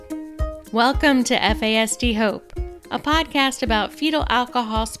Welcome to FASD Hope, a podcast about fetal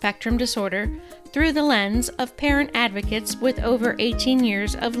alcohol spectrum disorder through the lens of parent advocates with over 18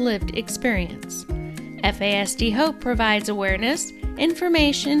 years of lived experience. FASD Hope provides awareness,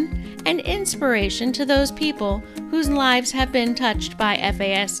 information, and inspiration to those people whose lives have been touched by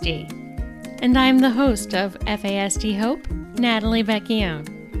FASD. And I'm the host of FASD Hope, Natalie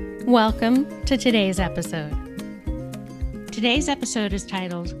Vecchione. Welcome to today's episode. Today's episode is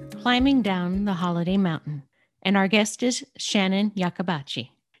titled Climbing Down the Holiday Mountain, and our guest is Shannon Yakabachi.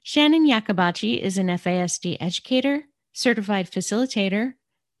 Shannon Yakabachi is an FASD educator, certified facilitator,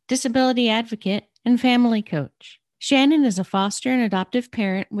 disability advocate, and family coach. Shannon is a foster and adoptive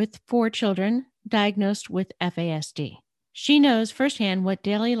parent with 4 children diagnosed with FASD. She knows firsthand what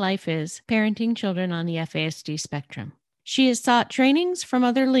daily life is parenting children on the FASD spectrum. She has sought trainings from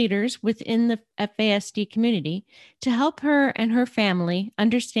other leaders within the FASD community to help her and her family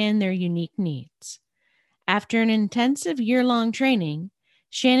understand their unique needs. After an intensive year-long training,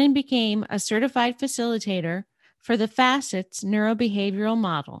 Shannon became a certified facilitator for the Facets neurobehavioral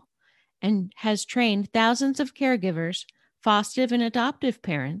model and has trained thousands of caregivers, foster and adoptive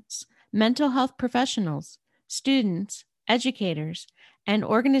parents, mental health professionals, students, educators, and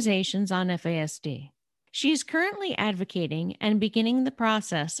organizations on FASD. She is currently advocating and beginning the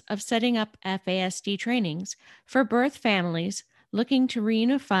process of setting up FASD trainings for birth families looking to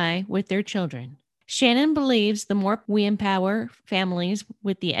reunify with their children. Shannon believes the more we empower families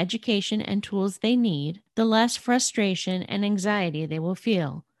with the education and tools they need, the less frustration and anxiety they will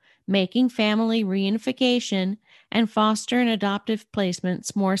feel, making family reunification and foster and adoptive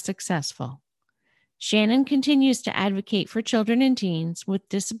placements more successful. Shannon continues to advocate for children and teens with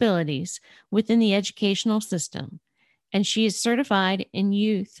disabilities within the educational system, and she is certified in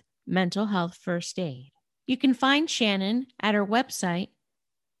youth mental health first aid. You can find Shannon at her website,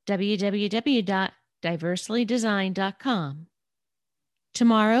 www.diverselydesign.com.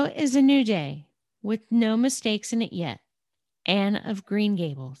 Tomorrow is a new day with no mistakes in it yet. Anne of Green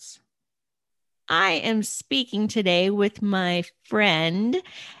Gables. I am speaking today with my friend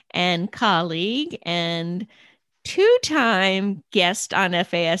and colleague and 2-time guest on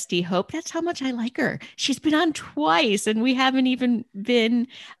FASD Hope. That's how much I like her. She's been on twice, and we haven't even been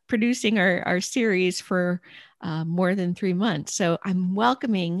producing our series for more than 3 months. So I'm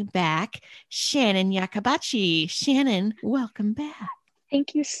welcoming back Shannon Yakabachi. Shannon, welcome back.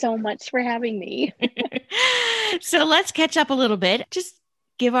 Thank you so much for having me. So let's catch up a little bit. Just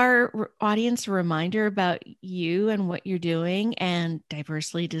give our audience a reminder about you and what you're doing and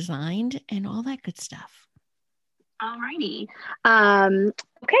Diversely Designed and all that good stuff. Alrighty.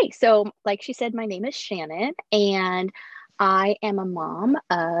 Okay, so like she said, my name is Shannon, and I am a mom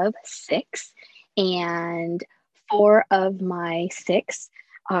of 6, and 4 of my 6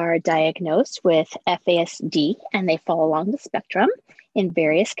 are diagnosed with FASD, and they fall along the spectrum in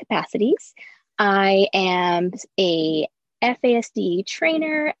various capacities. I am a FASD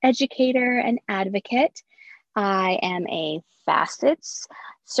trainer, educator, and advocate. I am a Facets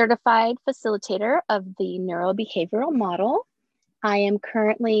certified facilitator of the neurobehavioral model. I am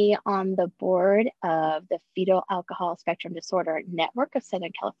currently on the board of the Fetal Alcohol Spectrum Disorder Network of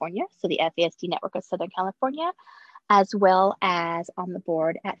Southern California, so the FASD Network of Southern California, as well as on the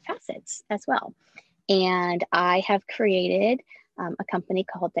board at Facets as well. And I have created a company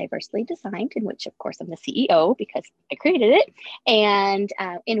called Diversely Designed, in which, of course, I'm the CEO because I created it, and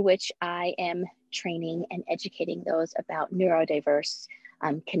in which I am training and educating those about neurodiverse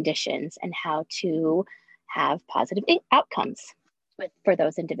conditions and how to have positive outcomes for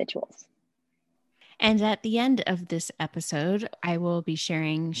those individuals. And at the end of this episode, I will be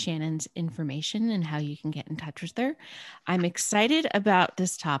sharing Shannon's information and how you can get in touch with her. I'm excited about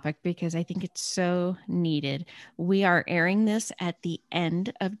this topic because I think it's so needed. We are airing this at the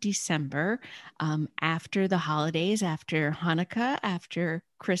end of December, after the holidays, after Hanukkah, after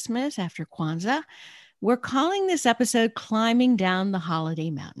Christmas, after Kwanzaa. We're calling this episode Climbing Down the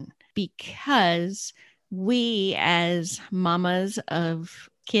Holiday Mountain because we, as mamas of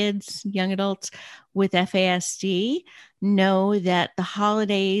kids, young adults with FASD, know that the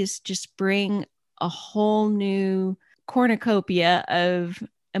holidays just bring a whole new cornucopia of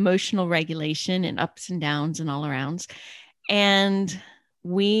emotional regulation and ups and downs and all arounds. And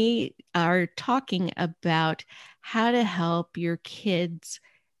we are talking about how to help your kids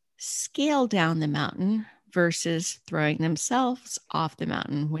scale down the mountain versus throwing themselves off the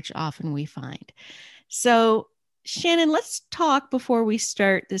mountain, which often we find. So Shannon, let's talk before we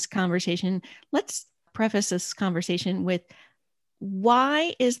start this conversation. Let's preface this conversation with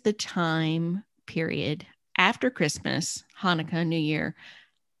why is the time period after Christmas, Hanukkah, New Year,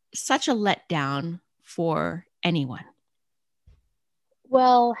 such a letdown for anyone?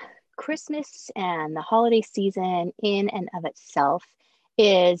 Well, Christmas and the holiday season in and of itself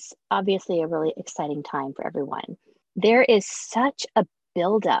is obviously a really exciting time for everyone. There is such a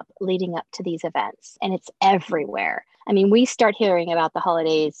buildup leading up to these events, and it's everywhere. I mean, we start hearing about the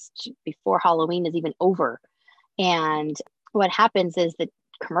holidays before Halloween is even over. And what happens is that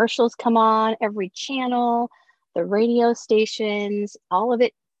commercials come on every channel, the radio stations, all of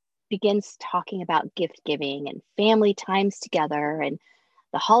it begins talking about gift giving and family times together and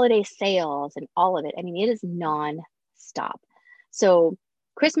the holiday sales and all of it. I mean, it is non-stop. So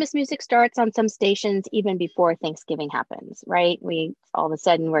Christmas music starts on some stations even before Thanksgiving happens, right? We all of a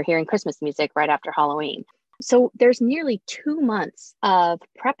sudden we're hearing Christmas music right after Halloween. So there's nearly 2 months of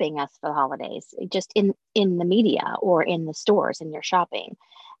prepping us for the holidays, just in the media or in the stores in your shopping.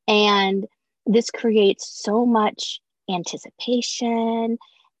 And this creates so much anticipation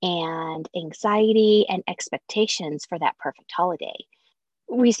and anxiety and expectations for that perfect holiday.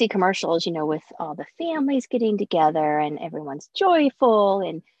 We see commercials, with all the families getting together and everyone's joyful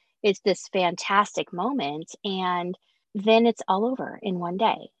and it's this fantastic moment. And then it's all over in one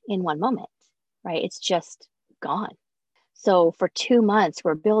day, in one moment, right? It's just gone. So for 2 months,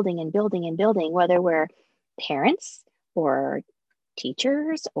 we're building and building and building, whether we're parents or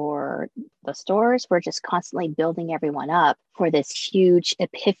teachers or the stores, we're just constantly building everyone up for this huge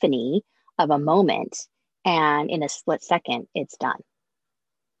epiphany of a moment. And in a split second, it's done.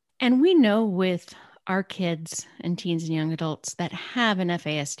 And we know with our kids and teens and young adults that have an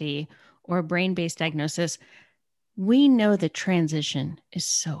FASD or a brain based diagnosis, we know the transition is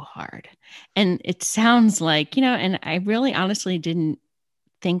so hard. And it sounds like, and I really honestly didn't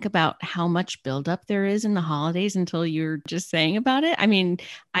think about how much buildup there is in the holidays until you're just saying about it. I mean,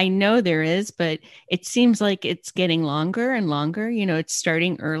 I know there is, but it seems like it's getting longer and longer. It's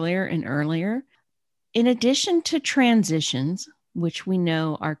starting earlier and earlier. In addition to transitions, which we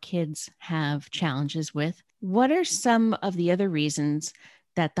know our kids have challenges with, what are some of the other reasons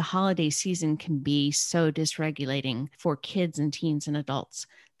that the holiday season can be so dysregulating for kids and teens and adults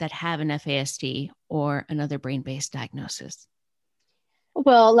that have an FASD or another brain-based diagnosis?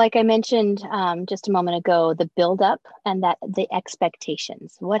 Well, like I mentioned just a moment ago, the buildup and that the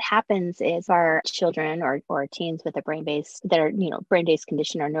expectations. What happens is our children or teens with a brain-based that are brain-based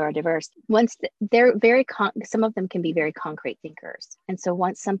condition or neurodiverse. Once they're some of them can be very concrete thinkers, and so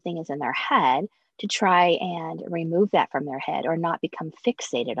once something is in their head, to try and remove that from their head or not become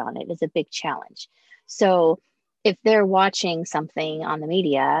fixated on it is a big challenge. So if they're watching something on the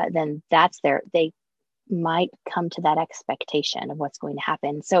media, then they might come to that expectation of what's going to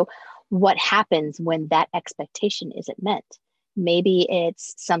happen. So, what happens when that expectation isn't met? Maybe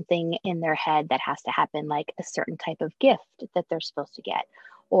it's something in their head that has to happen, like a certain type of gift that they're supposed to get,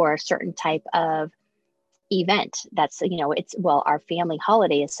 or a certain type of event that's, our family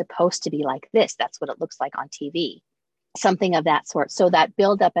holiday is supposed to be like this. That's what it looks like on TV, something of that sort. So, that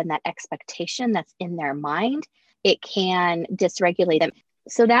buildup and that expectation that's in their mind, it can dysregulate them.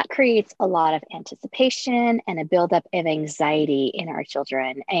 So that creates a lot of anticipation and a buildup of anxiety in our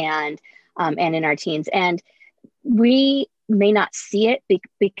children and in our teens. And we may not see it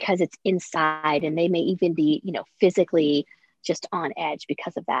because it's inside, and they may even be, physically just on edge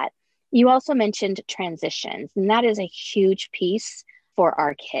because of that. You also mentioned transitions, and that is a huge piece for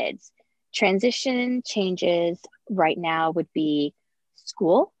our kids. Transition changes right now would be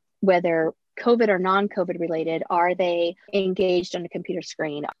school, whether COVID or non-COVID related. Are they engaged on a computer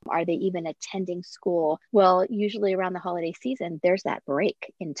screen? Are they even attending school? Well, usually around the holiday season, there's that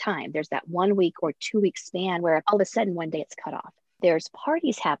break in time. There's that 1 week or 2 week span where all of a sudden one day it's cut off. There's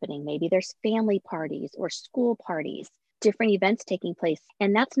parties happening. Maybe there's family parties or school parties, different events taking place.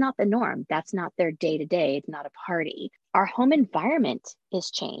 And that's not the norm. That's not their day to day. It's not a party. Our home environment is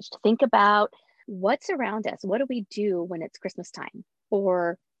changed. Think about what's around us. What do we do when it's Christmas time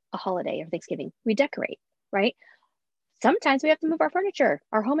or a holiday or Thanksgiving? We decorate, right? Sometimes we have to move our furniture.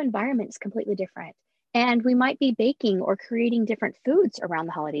 Our home environment is completely different. And we might be baking or creating different foods around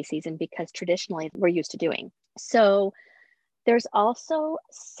the holiday season because traditionally we're used to doing. So there's also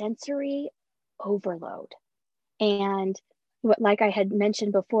sensory overload. And like I had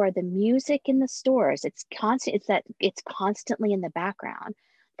mentioned before, the music in the stores, it's constant, it's constantly in the background.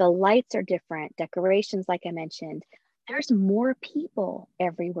 The lights are different, decorations, like I mentioned. There's more people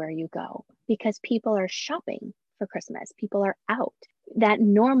everywhere you go because people are shopping for Christmas. People are out. That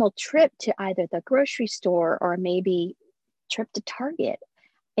normal trip to either the grocery store or maybe trip to Target.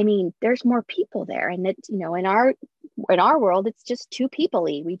 I mean, there's more people there. And it, in our world, it's just too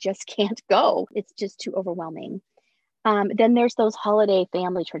people-y. We just can't go. It's just too overwhelming. Then there's those holiday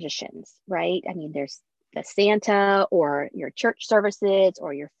family traditions, right? I mean, there's the Santa or your church services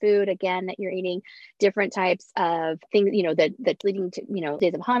or your food again that you're eating, different types of things, that leading to,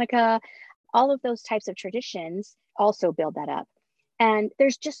 days of Hanukkah, all of those types of traditions also build that up. And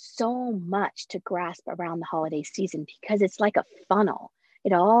there's just so much to grasp around the holiday season because it's like a funnel.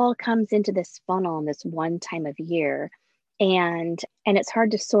 It all comes into this funnel in this one time of year. And it's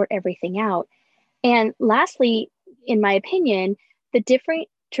hard to sort everything out. And lastly, in my opinion, the different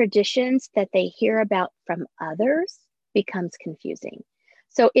traditions that they hear about from others becomes confusing.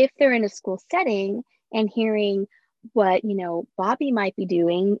 So if they're in a school setting and hearing what, Bobby might be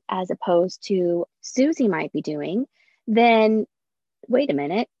doing as opposed to Susie might be doing, then wait a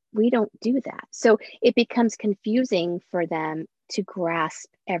minute, we don't do that. So it becomes confusing for them to grasp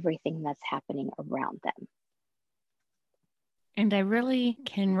everything that's happening around them. And I really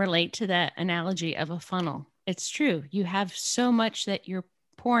can relate to that analogy of a funnel. It's true. You have so much that you're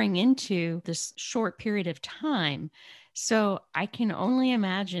pouring into this short period of time. So I can only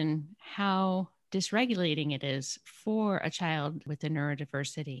imagine how dysregulating it is for a child with a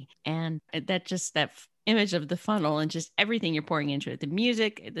neurodiversity. And that image of the funnel and just everything you're pouring into it, the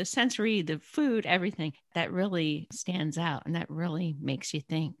music, the sensory, the food, everything that really stands out and that really makes you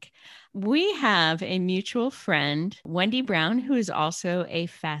think. We have a mutual friend, Wendy Brown, who is also a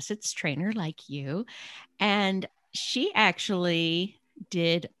facets trainer like you. And she actually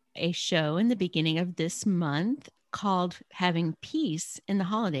did a show in the beginning of this month called Having Peace in the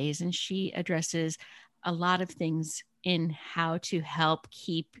Holidays. And she addresses a lot of things in how to help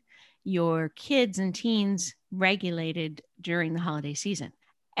keep your kids and teens regulated during the holiday season.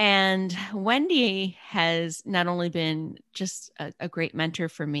 And Wendy has not only been just a great mentor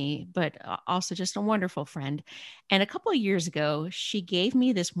for me, but also just a wonderful friend. And a couple of years ago, she gave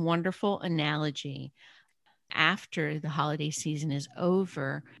me this wonderful analogy after the holiday season is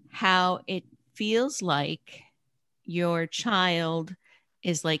over, how it feels like your child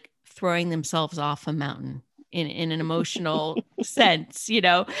is like throwing themselves off a mountain in an emotional sense,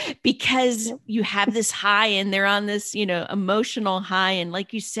 because you have this high and they're on this, emotional high. And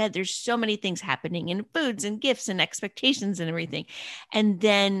like you said, there's so many things happening in foods and gifts and expectations and everything. And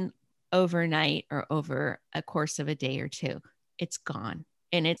then overnight or over a course of a day or two, it's gone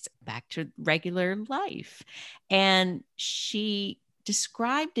and it's back to regular life. And she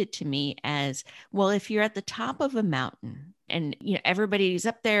described it to me as, well, if you're at the top of a mountain and everybody's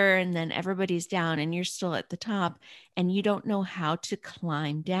up there and then everybody's down and you're still at the top and you don't know how to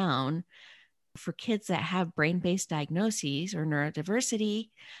climb down. For kids that have brain-based diagnoses or neurodiversity,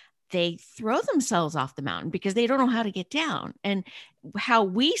 they throw themselves off the mountain because they don't know how to get down. And how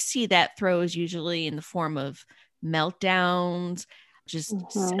we see that throw is usually in the form of meltdowns,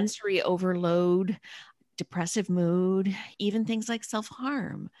 just sensory overload, depressive mood, even things like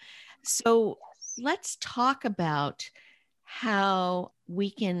self-harm. So let's talk about how we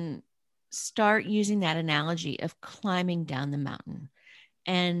can start using that analogy of climbing down the mountain.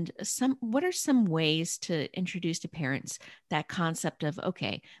 And what are some ways to introduce to parents that concept of,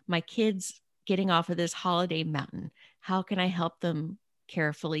 okay, my kid's getting off of this holiday mountain. How can I help them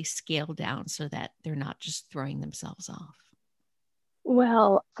carefully scale down so that they're not just throwing themselves off?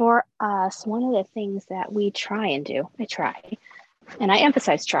 Well, for us, one of the things that we try and do, and I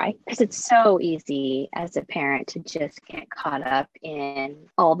emphasize try, because it's so easy as a parent to just get caught up in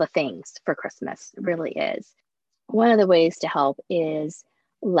all the things for Christmas. It really is. One of the ways to help is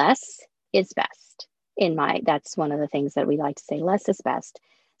less is best. That's one of the things that we like to say, less is best.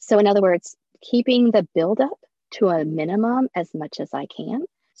 So in other words, keeping the buildup to a minimum as much as I can.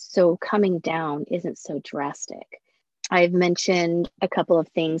 So coming down isn't so drastic. I've mentioned a couple of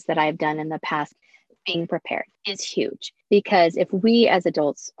things that I've done in the past. Being prepared is huge because if we as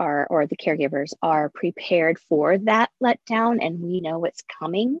adults or the caregivers are prepared for that letdown and we know it's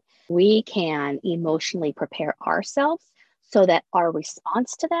coming, we can emotionally prepare ourselves so that our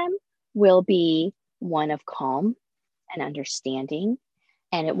response to them will be one of calm and understanding,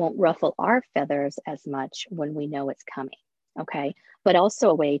 and it won't ruffle our feathers as much when we know it's coming. Okay. But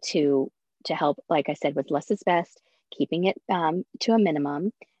also a way to help, like I said, with less is best, keeping it to a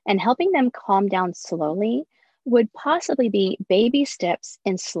minimum and helping them calm down slowly would possibly be baby steps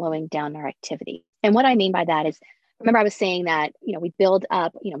in slowing down our activity. And what I mean by that is, remember I was saying that, we build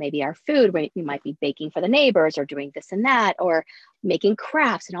up, maybe our food, we might be baking for the neighbors or doing this and that, or making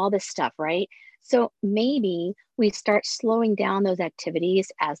crafts and all this stuff, right? So maybe we start slowing down those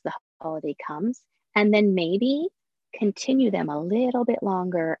activities as the holiday comes, and then maybe continue them a little bit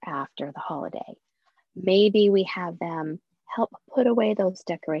longer after the holiday. Maybe we have them help put away those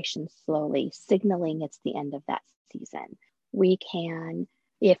decorations slowly, signaling it's the end of that season. We can,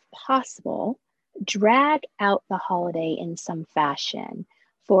 if possible, drag out the holiday in some fashion.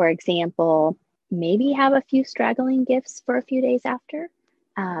 For example, maybe have a few straggling gifts for a few days after.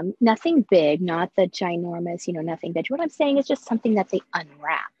 Nothing big, not the ginormous, nothing big. What I'm saying is just something that they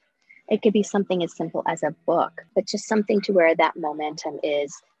unwrap. It could be something as simple as a book, but just something to where that momentum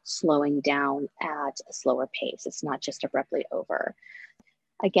is slowing down at a slower pace. It's not just abruptly over.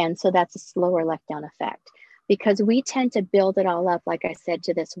 Again, so that's a slower letdown effect because we tend to build it all up, like I said,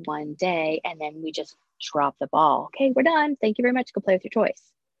 to this one day, and then we just drop the ball. Okay, we're done. Thank you very much. Go play with your toys.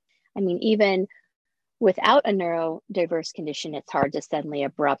 I mean, even without a neurodiverse condition, it's hard to suddenly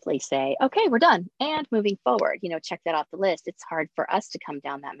abruptly say, okay, we're done and moving forward, check that off the list. It's hard for us to come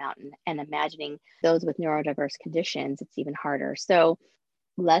down that mountain, and imagining those with neurodiverse conditions, it's even harder. So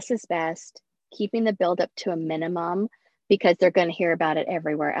less is best, keeping the buildup to a minimum because they're going to hear about it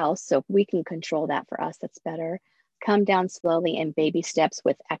everywhere else. So if we can control that for us, that's better. Come down slowly in baby steps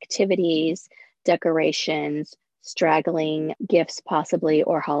with activities, decorations, straggling gifts possibly,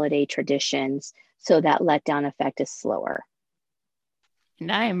 or holiday traditions, so that letdown effect is slower.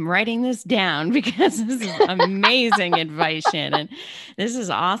 And I am writing this down because this is amazing advice, Shannon. This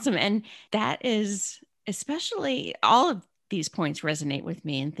is awesome. And that is especially all of these points resonate with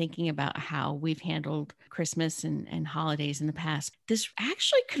me in thinking about how we've handled Christmas and holidays in the past. This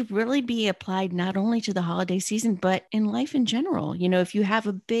actually could really be applied not only to the holiday season, but in life in general. If you have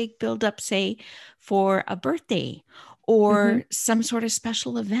a big buildup, say, for a birthday or some sort of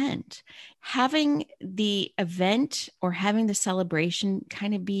special event, having the event or having the celebration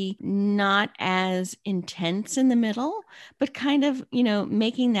kind of be not as intense in the middle, but kind of,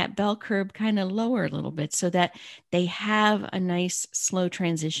 making that bell curve kind of lower a little bit so that they have a nice slow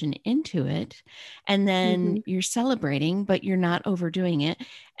transition into it. And then you're celebrating, but you're not overdoing it.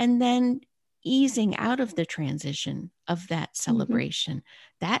 And then easing out of the transition of that celebration.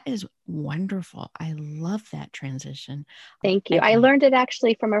 That is wonderful. I love that transition. Thank you. I learned it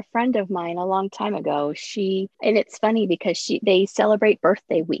actually from a friend of mine a long time ago. And it's funny because they celebrate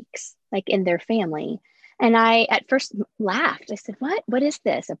birthday weeks, like in their family. And I at first laughed. I said, what is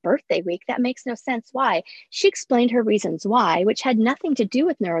this? A birthday week? That makes no sense. Why? She explained her reasons why, which had nothing to do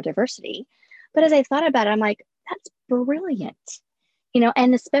with neurodiversity. But as I thought about it, I'm like, that's brilliant.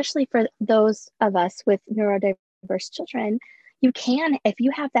 And especially for those of us with neurodiverse children, if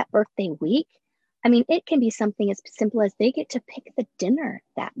you have that birthday week, I mean, it can be something as simple as they get to pick the dinner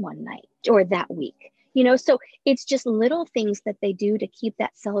that one night or that week, so it's just little things that they do to keep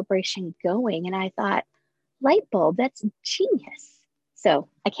that celebration going. And I thought, light bulb, that's genius. So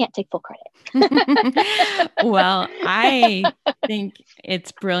I can't take full credit. Well, I think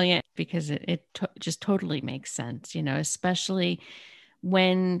it's brilliant because it just totally makes sense, especially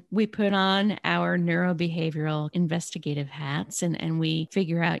when we put on our neurobehavioral investigative hats and we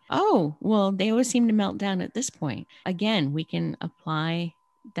figure out, oh, well, they always seem to melt down at this point. Again, we can apply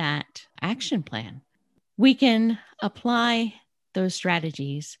that action plan. We can apply those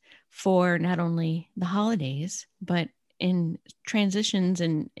strategies for not only the holidays, but in transitions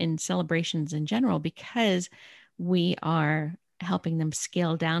and in celebrations in general, because we are helping them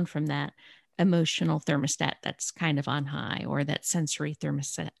scale down from that emotional thermostat that's kind of on high, or that sensory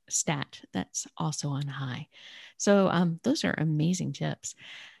thermostat that's also on high. So those are amazing tips.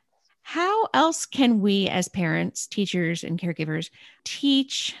 How else can we as parents, teachers, and caregivers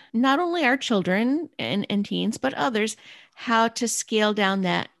teach not only our children and teens, but others how to scale down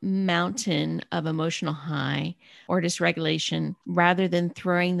that mountain of emotional high or dysregulation rather than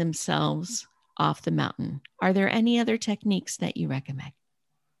throwing themselves off the mountain? Are there any other techniques that you recommend?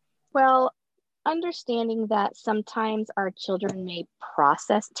 Well, understanding that sometimes our children may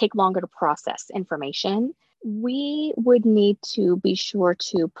take longer to process information, we would need to be sure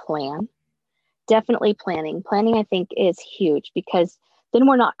to plan. Definitely planning. Planning, I think, is huge because then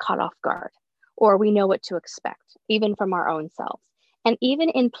we're not caught off guard, or we know what to expect, even from our own selves. And even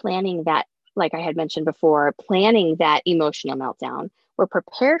in planning that, like I had mentioned before, planning that emotional meltdown, we're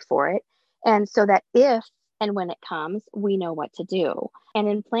prepared for it. And so that if and when it comes, we know what to do. And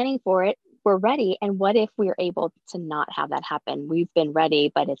in planning for it, we're ready. And what if we're able to not have that happen? We've been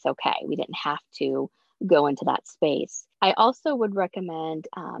ready, but it's okay. We didn't have to go into that space. I also would recommend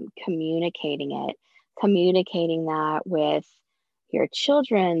communicating that with your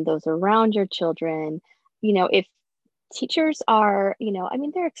children, those around your children. If teachers are,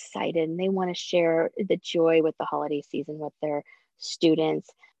 they're excited and they want to share the joy with the holiday season with their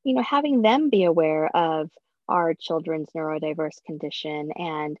students, having them be aware of our children's neurodiverse condition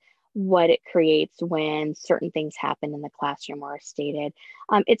and what it creates when certain things happen in the classroom or are stated.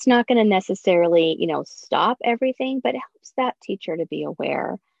 It's not going to necessarily, stop everything, but it helps that teacher to be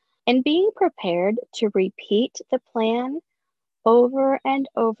aware and being prepared to repeat the plan over and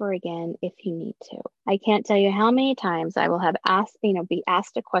over again if you need to. I can't tell you how many times I will have asked, be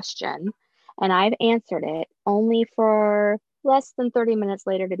asked a question and I've answered it only for less than 30 minutes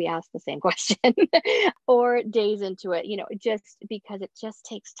later to be asked the same question or days into it, just because it just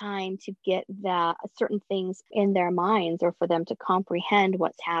takes time to get that certain things in their minds or for them to comprehend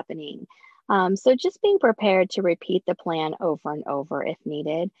what's happening. So just being prepared to repeat the plan over and over if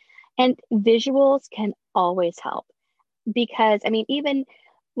needed. And visuals can always help because even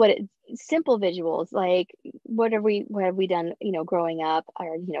simple visuals like what have we done growing up,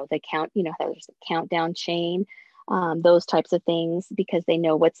 or the count, there's a countdown chain, those types of things, because they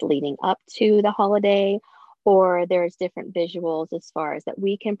know what's leading up to the holiday, or there's different visuals as far as that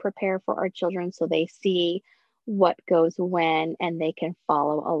we can prepare for our children so they see what goes when and they can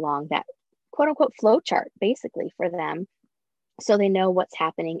follow along that quote unquote flow chart basically for them, so they know what's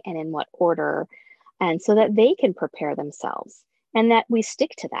happening and in what order, and so that they can prepare themselves and that we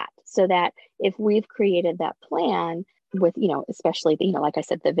stick to that, so that if we've created that plan with, especially, like I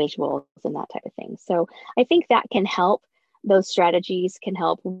said, the visuals and that type of thing. So I think that can help. Those strategies can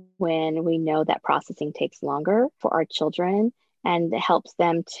help when we know that processing takes longer for our children, and it helps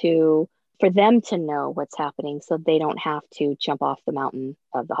them for them to know what's happening so they don't have to jump off the mountain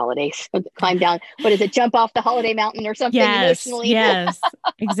of the holidays, climb down. What is it? Jump off the holiday mountain or something emotionally. Yes,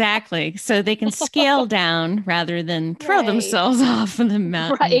 exactly. So they can scale down rather than throw Right. themselves off of the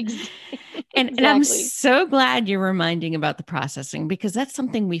mountain. Right. And I'm so glad you're reminding about the processing, because that's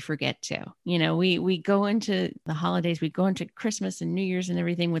something we forget too. We go into the holidays, we go into Christmas and New Year's and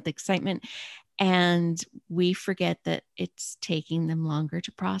everything with excitement, and we forget that it's taking them longer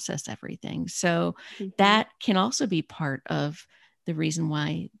to process everything. So that can also be part of the reason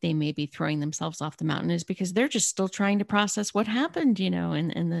why they may be throwing themselves off the mountain, is because they're just still trying to process what happened,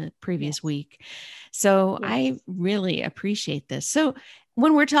 in the previous week. So I really appreciate this. So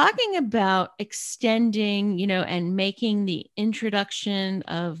when we're talking about extending, and making the introduction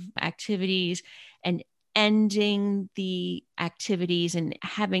of activities and ending the activities and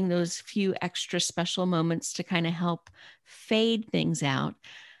having those few extra special moments to kind of help fade things out,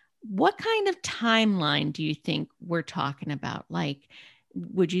 what kind of timeline do you think we're talking about? Like,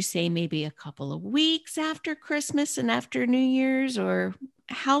 would you say maybe a couple of weeks after Christmas and after New Year's, or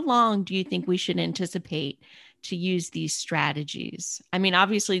how long do you think we should anticipate to use these strategies? I mean,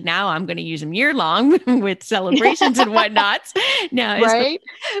 obviously now I'm going to use them year long with celebrations and whatnot. Now,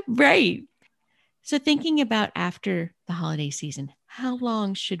 right. So thinking about after the holiday season, how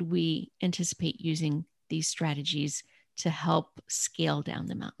long should we anticipate using these strategies to help scale down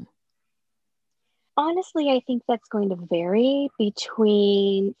the mountain? Honestly, I think that's going to vary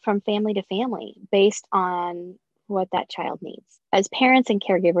from family to family based on what that child needs. As parents and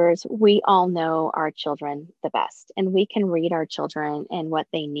caregivers, we all know our children the best, and we can read our children and what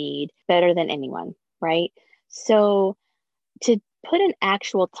they need better than anyone, right? So to put an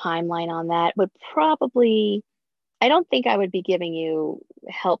actual timeline on that would probably, I don't think I would be giving you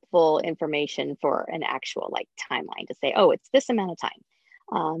helpful information for an actual timeline to say, oh, it's this amount of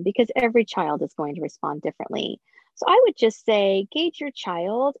time, because every child is going to respond differently. So I would just say gauge your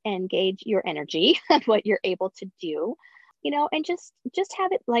child and gauge your energy and what you're able to do, and just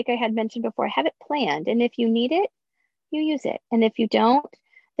have it, like I had mentioned before, have it planned. And if you need it, you use it. And if you don't,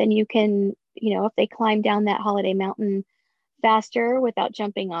 then you can, if they climb down that holiday mountain faster without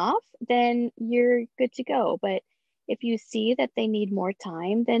jumping off, then you're good to go. But if you see that they need more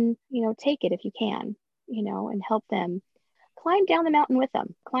time, then, take it if you can, and help them climb down the mountain with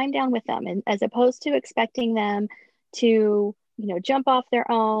them, climb down with them. And as opposed to expecting them to, jump off their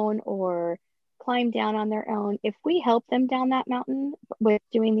own or climb down on their own, if we help them down that mountain with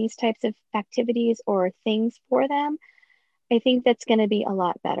doing these types of activities or things for them, I think that's going to be a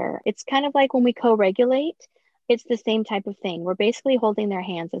lot better. It's kind of like when we co-regulate, it's the same type of thing. We're basically holding their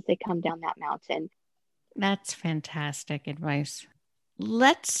hands as they come down that mountain. That's fantastic advice.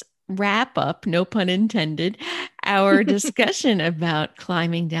 Let's wrap up, no pun intended, our discussion about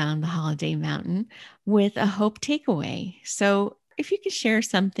climbing down the holiday mountain with a hope takeaway. So if you could share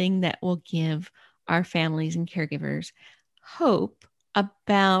something that will give our families and caregivers hope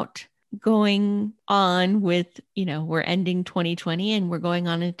about going on with, we're ending 2020 and we're going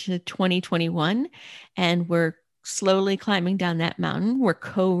on into 2021, and we're slowly climbing down that mountain. We're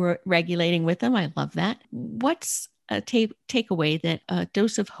co-regulating with them. I love that. What's a takeaway, that a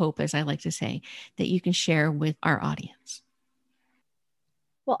dose of hope, as I like to say, that you can share with our audience?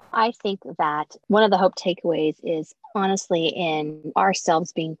 Well, I think that one of the hope takeaways is honestly in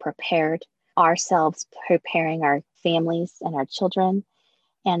ourselves being prepared, ourselves preparing our families and our children,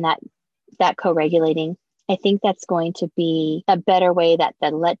 and that co-regulating. I think that's going to be a better way that the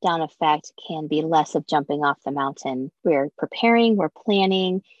letdown effect can be less of jumping off the mountain. We're preparing, we're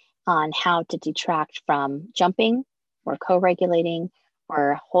planning on how to detract from jumping, we're co-regulating,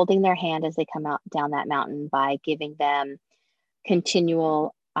 we're holding their hand as they come out down that mountain by giving them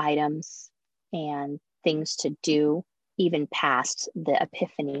continual items and things to do even past the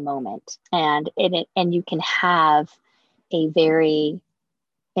epiphany moment. And you can have a very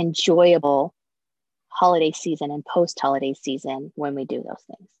enjoyable holiday season and post-holiday season when we do those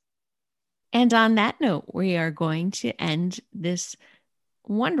things. And on that note, we are going to end this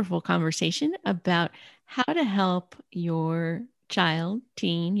wonderful conversation about how to help your child,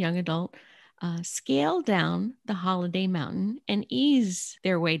 teen, young adult, scale down the holiday mountain and ease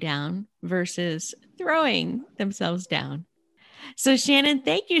their way down versus throwing themselves down. So Shannon,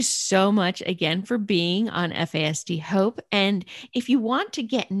 thank you so much again for being on FASD Hope. And if you want to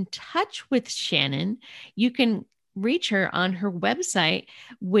get in touch with Shannon, you can reach her on her website,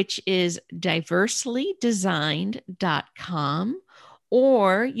 which is diverselydesigned.com,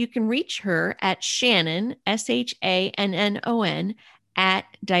 or you can reach her at Shannon, SHANNON, at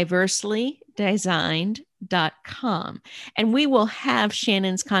diverselydesigned.com. And we will have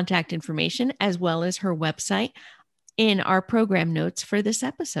Shannon's contact information as well as her website in our program notes for this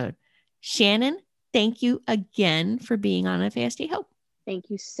episode. Shannon, thank you again for being on FASD Hope. Thank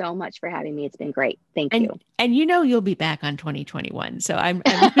you so much for having me. It's been great. Thank you. And you'll be back on 2021. So I'm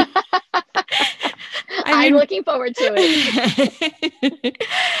looking forward to it.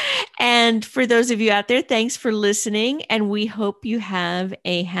 And for those of you out there, thanks for listening. And we hope you have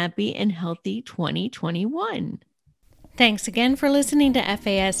a happy and healthy 2021. Thanks again for listening to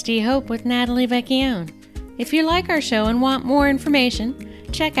FASD Hope with Natalie Vecchione. If you like our show and want more information,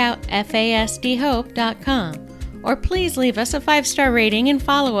 check out fasdhope.com, or please leave us a 5-star rating and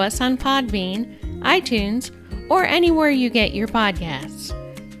follow us on Podbean, iTunes, or anywhere you get your podcasts.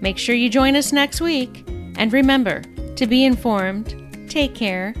 Make sure you join us next week, and remember to be informed, take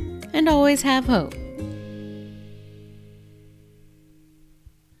care, and always have hope.